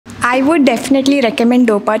I would definitely recommend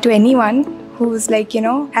DOPA to anyone who's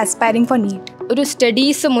aspiring for NEET. ഒരു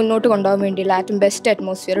studies മുന്നോട്ട് കൊണ്ടുപോകാൻ വേണ്ടിയുള്ള ഏറ്റവും ബെസ്റ്റ്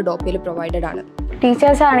അറ്റ്മോസ്ഫിയർ ഡോപ്പയിൽ പ്രൊവൈഡഡ് ആണ്.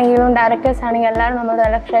 ടീച്ചേഴ്സ് ആണെങ്കിലും ഡയറക്ടേഴ്സ് ആണെങ്കിലും എല്ലാവരും നമ്മൾ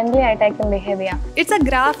നല്ല ഫ്രണ്ട്ലി ആയിട്ടായിരിക്കും ബിഹേവ് ചെയ്യാം. It's a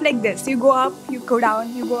graph like this. You go up, you go down,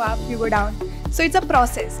 you go up, you go down. So it's a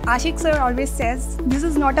process. Ashik sir always says this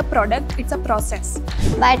is not a product, it's a process.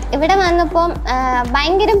 But ഇവിടെ വന്നപ്പോൾ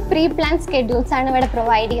ഭയങ്കര pre plan schedules ആണ് ഇവിടെ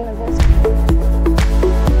provide ചെയ്യുന്നത്.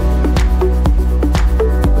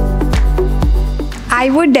 I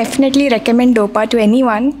would definitely recommend DOPA to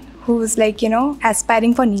anyone who's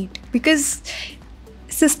aspiring for NEET, because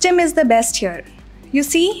system is the best here. You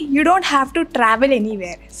see, you don't have to travel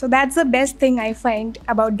anywhere. So that's the best thing I find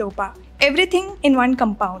about DOPA. Everything in one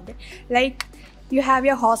compound. Like you have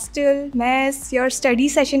your hostel, mess, your study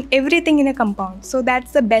session, everything in a compound. So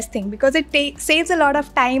that's the best thing because it saves a lot of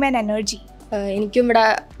time and energy. എനിക്കും ഇവിടെ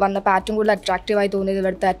വന്നപ്പോൾ ഏറ്റവും കൂടുതൽ അട്രാക്റ്റീവായി തോന്നിയത്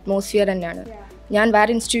ഇവിടുത്തെ atmosphere തന്നെയാണ്. ഞാൻ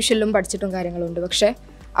വേറെ ഇൻസ്റ്റിറ്റ്യൂഷനിലും പഠിച്ചിട്ടും കാര്യങ്ങളുണ്ട്, പക്ഷേ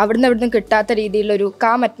അവിടുന്ന് കിട്ടാത്ത രീതിയിലൊരു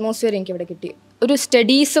കാം അറ്റ്മോസ്ഫിയർ എനിക്ക് ഇവിടെ കിട്ടി. ഒരു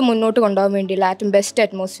സ്റ്റഡീസ് മുന്നോട്ട് കൊണ്ടുപോകാൻ വേണ്ടിയുള്ള ഏറ്റവും ബെസ്റ്റ്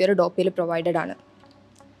അറ്റ്മോസ്ഫിയർ ഡോപ്പയിൽ പ്രൊവൈഡഡ് ആണ്.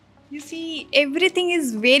 You see, everything is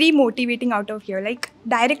very motivating out of here. Like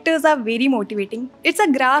directors are very motivating. It's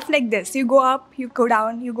a graph like this. You go up, you go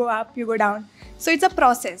down, you go up, you go down. So it's a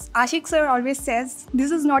process. Ashik sir always says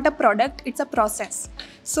this is not a product, it's a process.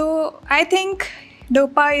 So I think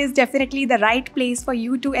DOPA is definitely the right place for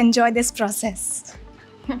you to enjoy this process.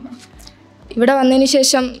 ഇവിടെ വന്നതിന്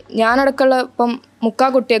ശേഷം ഞാനടക്കമുള്ള ഇപ്പം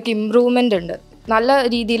കുട്ടികൾക്ക് improvement ഉണ്ട്, നല്ല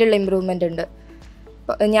രീതിയിലുള്ള improvement ഉണ്ട്.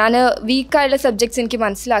 ഞാൻ വീക്കായുള്ള സബ്ജക്ട്സ് എനിക്ക്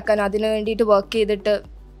മനസ്സിലാക്കാൻ അതിന് വേണ്ടിയിട്ട് വർക്ക് ചെയ്തിട്ട്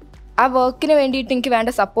ആ വർക്കിന് വേണ്ടിയിട്ട് എനിക്ക് വേണ്ട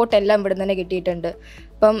സപ്പോർട്ട് എല്ലാം ഇവിടെ തന്നെ കിട്ടിയിട്ടുണ്ട്.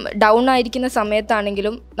 ഇപ്പം ഡൗൺ ആയിരിക്കുന്ന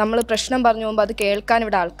സമയത്താണെങ്കിലും നമ്മൾ പ്രശ്നം പറഞ്ഞു പോകുമ്പോൾ അത് കേൾക്കാൻ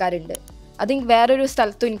ഇവിടെ ആൾക്കാരുണ്ട്. അത് വേറൊരു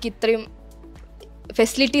സ്ഥലത്തും എനിക്ക് ഇത്രയും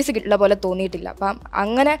ഫെസിലിറ്റീസ് കിട്ടുന്ന പോലെ തോന്നിയിട്ടില്ല. അപ്പം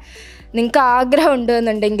അങ്ങനെ നിങ്ങൾക്ക് ആഗ്രഹം ഉണ്ട്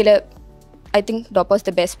എന്നുണ്ടെങ്കിൽ I think DOPA is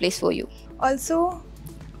the best place for you. Also,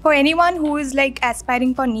 for anyone who is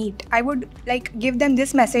aspiring for NEET, I would give them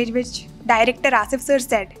this message which Director Asif sir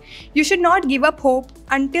said. You should not give up hope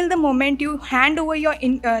until the moment you hand over your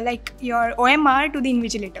OMR to the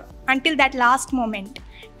invigilator. Until that last moment.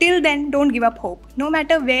 Till then, don't give up hope. No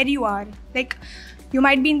matter where you are. You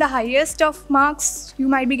might be in the highest of marks, you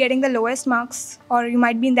might be getting the lowest marks, or you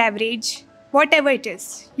might be in the average. Whatever it is,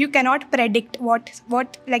 you cannot predict what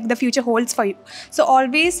the future holds for you. So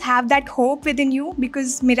always have that hope within you because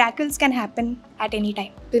miracles can happen at any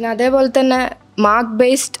time. പിന്നെ അതേപോലെ തന്നെ mark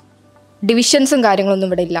based ഡിവിഷൻസും കാര്യങ്ങളൊന്നും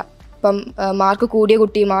ഇവിടെ ഇല്ല. ഇപ്പം mark കൂടിയ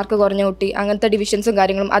കുട്ടി, mark കുറഞ്ഞ കുട്ടി, അങ്ങനത്തെ ഡിവിഷൻസും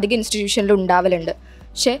കാര്യങ്ങളും അധികം ഇൻസ്റ്റിറ്റ്യൂഷനിലും ഉണ്ടാവലുണ്ട്.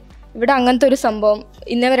 പക്ഷേ ഇവിടെ അങ്ങനത്തെ ഒരു സംഭവം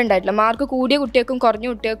ഇന്നേവരെ ഉണ്ടായിട്ടില്ല. മാർക്ക് കൂടിയ കുട്ടികൾക്കും കുറഞ്ഞ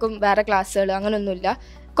കുട്ടികൾക്കും വേറെ ക്ലാസ്സുകൾ അങ്ങനെയൊന്നുമില്ല.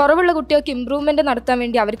 കുറവുള്ള കുട്ടികൾക്ക് ഇമ്പ്രൂവ്മെൻറ്റ് നടത്താൻ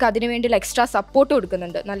വേണ്ടി അവർക്ക് അതിന് വേണ്ടിയുള്ള എക്സ്ട്രാ സപ്പോർട്ട്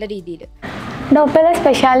കൊടുക്കുന്നുണ്ട് നല്ല രീതിയിൽ. ഡോപ്പയുടെ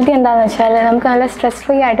സ്പെഷ്യാലിറ്റി എന്താണെന്ന് വെച്ചാൽ നമുക്ക് നല്ല സ്ട്രെസ്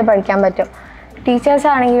ഫ്രീ ആയിട്ട് പഠിക്കാൻ പറ്റും. ടീച്ചേഴ്സ്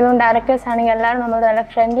ആണെങ്കിലും ഡയറക്ടേഴ്സ് ആണെങ്കിലും എല്ലാവരും നമ്മൾ നല്ല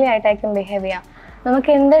ഫ്രണ്ട്ലി ആയിട്ടായിരിക്കും ബിഹേവ് ചെയ്യുക.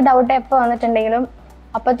 നമുക്ക് എന്ത് ഡൗട്ട് എപ്പോൾ വന്നിട്ടുണ്ടെങ്കിലും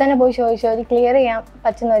അപ്പം തന്നെ പോയി ചോദിച്ച് ക്ലിയർ ചെയ്യാൻ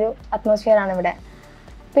പറ്റുന്നൊരു അറ്റ്മോസ്ഫിയറാണ് ഇവിടെ.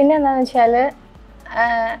 പിന്നെ എന്താണെന്ന് വെച്ചാൽ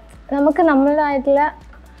നമുക്ക് നമ്മളായിട്ടുള്ള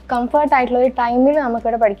കംഫർട്ടായിട്ടുള്ള ഒരു ടൈമിൽ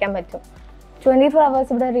നമുക്കിവിടെ പഠിക്കാൻ പറ്റും. 24 hours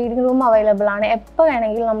ഇവിടെ റീഡിംഗ് റൂം അവൈലബിൾ ആണ്. എപ്പോൾ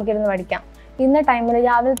വേണമെങ്കിലും നമുക്കിരുന്ന് പഠിക്കാം. ഇന്ന ടൈമിൽ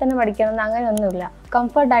രാവിലെ തന്നെ പഠിക്കണമെന്ന് അങ്ങനെയൊന്നുമില്ല.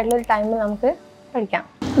 കംഫർട്ടായിട്ടുള്ളൊരു ടൈമിൽ നമുക്ക് പഠിക്കാം.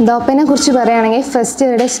 ഡോപ്പയെ കുറിച്ച് പറയുകയാണെങ്കിൽ ഫസ്റ്റ്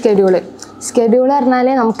ഇവിടെ സ്കെഡ്യൂൾ പറഞ്ഞാൽ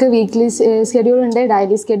നമുക്ക് വീക്ക്ലി സ്കെഡ്യൂൾ ഉണ്ട്,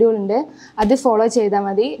 ഡെയിലി സ്കെഡ്യൂൾ ഉണ്ട്. അത് ഫോളോ ചെയ്താൽ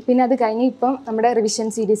മതി. പിന്നെ അത് കഴിഞ്ഞ് ഇപ്പം നമ്മുടെ റിവിഷൻ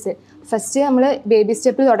സീരീസ് ഫസ്റ്റ് നമ്മൾ ബേബി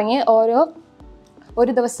സ്റ്റെപ്പിൽ തുടങ്ങി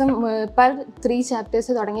ഒരു ദിവസം പെർ 3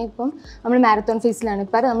 ചാപ്റ്റേഴ്സ് തുടങ്ങി. ഇപ്പം നമ്മൾ മാരത്തോൺ ഫേസിലാണ്.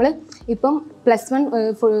 നമ്മൾ ഇപ്പം +1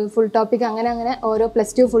 ഫുൾ ടോപ്പിക് അങ്ങനെ ഓരോ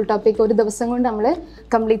 +2 ഫുൾ ടോപ്പിക് ഒരു ദിവസം കൊണ്ട് നമ്മൾ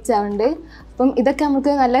കംപ്ലീറ്റ് ആവുന്നുണ്ട്. അപ്പം ഇതൊക്കെ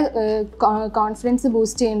നമുക്ക് നല്ല കോൺഫിഡൻസ്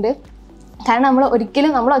ബൂസ്റ്റ് ചെയ്യുന്നുണ്ട്. കാരണം നമ്മൾ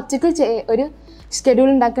ഒറ്റയ്ക്ക് ഒരു ഷെഡ്യൂൾ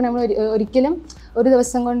ഉണ്ടാക്കാൻ നമ്മൾ ഒരിക്കലും ഒരു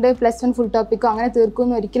ദിവസം കൊണ്ട് +1 ഫുൾ ടോപ്പിക്കോ അങ്ങനെ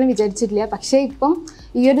തീർക്കുമെന്ന് ഒരിക്കലും വിചാരിച്ചിട്ടില്ല. പക്ഷേ ഇപ്പം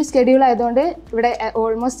ഈ ഒരു ഷെഡ്യൂൾ ആയതുകൊണ്ട് ഇവിടെ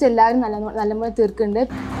ഓൾമോസ്റ്റ് എല്ലാവരും നല്ലപോലെ തീർക്കുന്നുണ്ട്.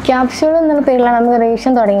 ക്യാപ്സ്യൂൾ എന്നുള്ള പേരിലാണ് നമുക്ക്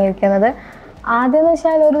റിവിഷൻ തുടങ്ങിയിരിക്കുന്നത്. ആദ്യം എന്ന്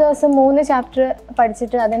വെച്ചാൽ ഒരു ദിവസം 3 ചാപ്റ്റർ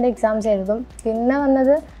പഠിച്ചിട്ട് അതിൻ്റെ എക്സാംസ് എഴുതും. പിന്നെ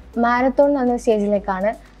വന്നത് മാരത്തോൺ എന്ന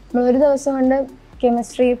സ്റ്റേജിലേക്കാണ്. നമ്മൾ ഒരു ദിവസം കൊണ്ട്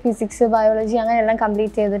കെമിസ്ട്രി, ഫിസിക്സ്, ബയോളജി അങ്ങനെയെല്ലാം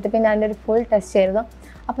കംപ്ലീറ്റ് ചെയ്തിട്ട് പിന്നെ അതിൻ്റെ ഒരു ഫുൾ ടെസ്റ്റ് എഴുതും.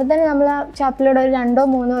 അപ്പോൾ തന്നെ നമ്മൾ ആ ചാപ്റ്ററിലൂടെ ഒരു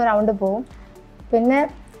 2-3 റൗണ്ട് പോകും. പിന്നെ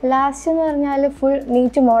ലാസ്റ്റ് എന്ന് പറഞ്ഞാൽ ഫുൾ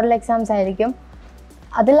നീറ്റ് മോഡൽ എക്സാംസ് ആയിരിക്കും.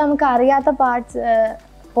 അതിൽ നമുക്ക് അറിയാത്ത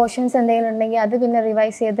പോർഷൻസ് എന്തെങ്കിലും ഉണ്ടെങ്കിൽ അത് പിന്നെ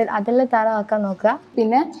റിവൈസ് ചെയ്ത് അതിൽ തറവാക്കാൻ നോക്കുക.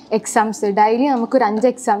 പിന്നെ എക്സാംസ് ഡെയിലി നമുക്കൊരു 5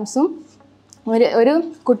 എക്സാംസും ഒരു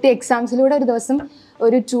കുട്ടി എക്സാംസിലൂടെ ഒരു ദിവസം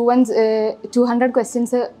ഒരു 200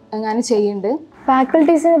 ക്വസ്റ്റ്യൻസ് അങ്ങനെ ചെയ്യുന്നുണ്ട്.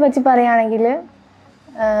 ഫാക്കൽറ്റീസിനെ പറ്റി പറയുകയാണെങ്കിൽ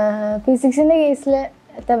ഫിസിക്സിൻ്റെ കേസിൽ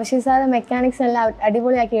തബഷി സാറ് മെക്കാനിക്സ് എല്ലാം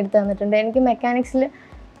അടിപൊളിയാക്കി എടുത്തു തന്നിട്ടുണ്ട്. എനിക്ക് മെക്കാനിക്സിൽ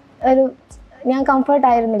ഒരു ഞാൻ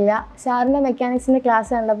കംഫർട്ടായിരുന്നില്ല. സാറിൻ്റെ മെക്കാനിക്സിൻ്റെ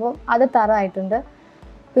ക്ലാസ് കണ്ടപ്പോൾ അത് തറവായിട്ടുണ്ട്.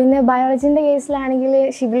 പിന്നെ ബയോളജീൻ്റെ കേസിലാണെങ്കിൽ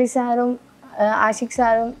ഷിബിലി സാറും ആഷിഖ്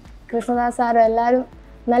സാറും കൃഷ്ണദാസ് സാറും എല്ലാവരും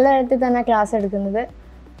നല്ല തരത്തിൽ തന്നെ ക്ലാസ് എടുക്കുന്നത്.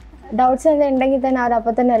 ഡൗട്ട്സ് എന്തെങ്കിലും ഉണ്ടെങ്കിൽ തന്നെ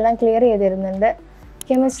അവരപ്പോൾ തന്നെ എല്ലാം ക്ലിയർ ചെയ്ത് തരുന്നുണ്ട്.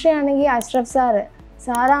 കെമിസ്ട്രി ആണെങ്കിൽ അഷ്റഫ്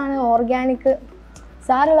സാറാണ് ഓർഗാനിക്,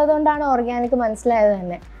 സാറുള്ളതുകൊണ്ടാണ് ഓർഗാനിക് മനസ്സിലായത്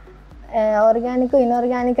തന്നെ. ഓർഗാനിക്കും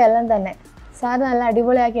ഇനോർഗാനിക്കും എല്ലാം തന്നെ സാറ് നല്ല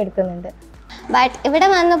അടിപൊളിയാക്കി എടുക്കുന്നുണ്ട്. ബട്ട് ഇവിടെ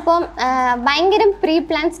വന്നപ്പോൾ ഭയങ്കര പ്രീ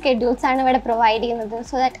പ്ലാൻ സ്കെഡ്യൂൾസ് ആണ് ഇവിടെ പ്രൊവൈഡ് ചെയ്യുന്നത്.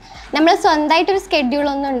 സോ ദാറ്റ് നമ്മൾ സ്വന്തമായിട്ടൊരു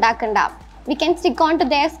സ്കെഡ്യൂളൊന്നും ഉണ്ടാക്കണ്ട. We can stick on to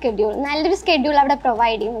their schedule. നല്ലൊരു സ്കെഡ്യൂൾ അവിടെ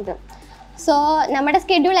പ്രൊവൈഡ് ചെയ്യുന്നത്. സോ നമ്മുടെ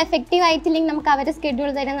സ്കെഡ്യൂൾ എഫക്റ്റീവ് ആയിട്ടില്ലെങ്കിൽ നമുക്ക് അവരുടെ സ്കെഡ്യൂൾ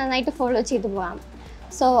തന്നെ നന്നായിട്ട് ഫോളോ ചെയ്തു പോകാം.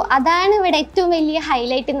 സോ അതാണ് ഇവിടെ ഏറ്റവും വലിയ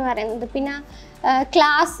ഹൈലൈറ്റ് എന്ന് പറയുന്നത്. പിന്നെ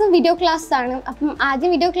ക്ലാസ് വീഡിയോ ക്ലാസ് ആണ്. അപ്പം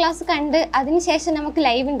ആദ്യം വീഡിയോ ക്ലാസ് കണ്ട് അതിന് ശേഷം നമുക്ക്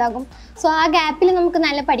ലൈവ് ഉണ്ടാകും. സോ ആ ഗ്യാപ്പിൽ നമുക്ക്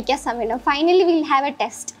നല്ല പഠിക്കാൻ സമയമുണ്ടാകും. Finally will have A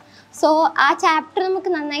test. So ആ ചാപ്റ്റർ നമുക്ക്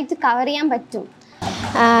നന്നായിട്ട് കവർ ചെയ്യാൻ പറ്റും.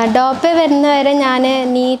 ഡോപ്പ വരുന്നവരെ ഞാൻ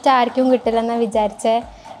നീറ്റ് ആർക്കും കിട്ടില്ലെന്നാണ് വിചാരിച്ചത്.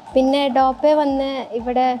 പിന്നെ ഡോപ്പ വന്ന്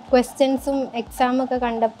ഇവിടെ ക്വസ്റ്റ്യൻസും എക്സാമൊക്കെ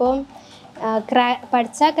കണ്ടപ്പോൾ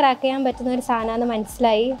പഠിച്ചാൽ ക്രാക്ക് ചെയ്യാൻ പറ്റുന്ന ഒരു സാധനമാണെന്ന്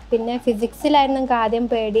മനസ്സിലായി. പിന്നെ ഫിസിക്സിലായിരുന്നു നമുക്ക് ആദ്യം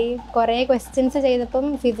പേടി. കുറേ ക്വസ്റ്റ്യൻസ് ചെയ്തപ്പം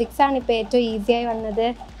ഫിസിക്സാണ് ഇപ്പോൾ ഏറ്റവും ഈസിയായി വന്നത്.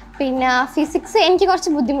 പിന്നെ ഫിസിക്സ് എനിക്ക്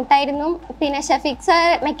കുറച്ച് ബുദ്ധിമുട്ടായിരുന്നു. പിന്നെ ഷഫീഖ് സാർ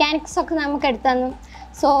മെക്കാനിക്സ് ഒക്കെ നമുക്ക് എടുത്തു തന്നു.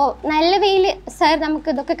 സോ നല്ല വേയിൽ സാർ നമുക്ക്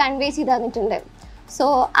ഇതൊക്കെ കൺവേ ചെയ്ത് തന്നിട്ടുണ്ട്. സോ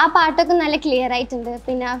ആ പാട്ടൊക്കെ നല്ല ക്ലിയർ ആയിട്ടുണ്ട്.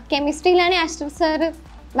 പിന്നെ കെമിസ്ട്രിയിലാണെങ്കിൽ അഷ്റഫ് സാർ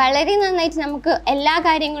വളരെ നന്നായിട്ട് നമുക്ക് എല്ലാ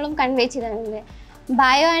കാര്യങ്ങളും കൺവേ ചെയ്ത് തന്നിട്ടുണ്ട്.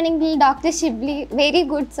 ബയോ ആണെങ്കിൽ doctor Shibli very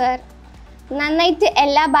good sir. നന്നായിട്ട്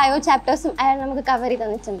എല്ലാ ബയോ ചാപ്റ്റേഴ്സും അയാൾ നമുക്ക് കവർ ചെയ്ത്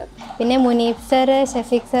തന്നിട്ടുണ്ട്. പിന്നെ മുനീബ് സാർ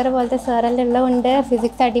ഷഫീഖ് സാർ പോലത്തെ സാറെല്ലാം ഉള്ളതുകൊണ്ട്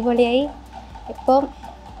ഫിസിക്സ് അടിപൊളിയായി. ഇപ്പോൾ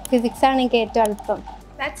ഫിസിക്സാണ് എനിക്ക് ഏറ്റവും എളുപ്പം.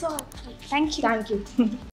 That's all. Thank you.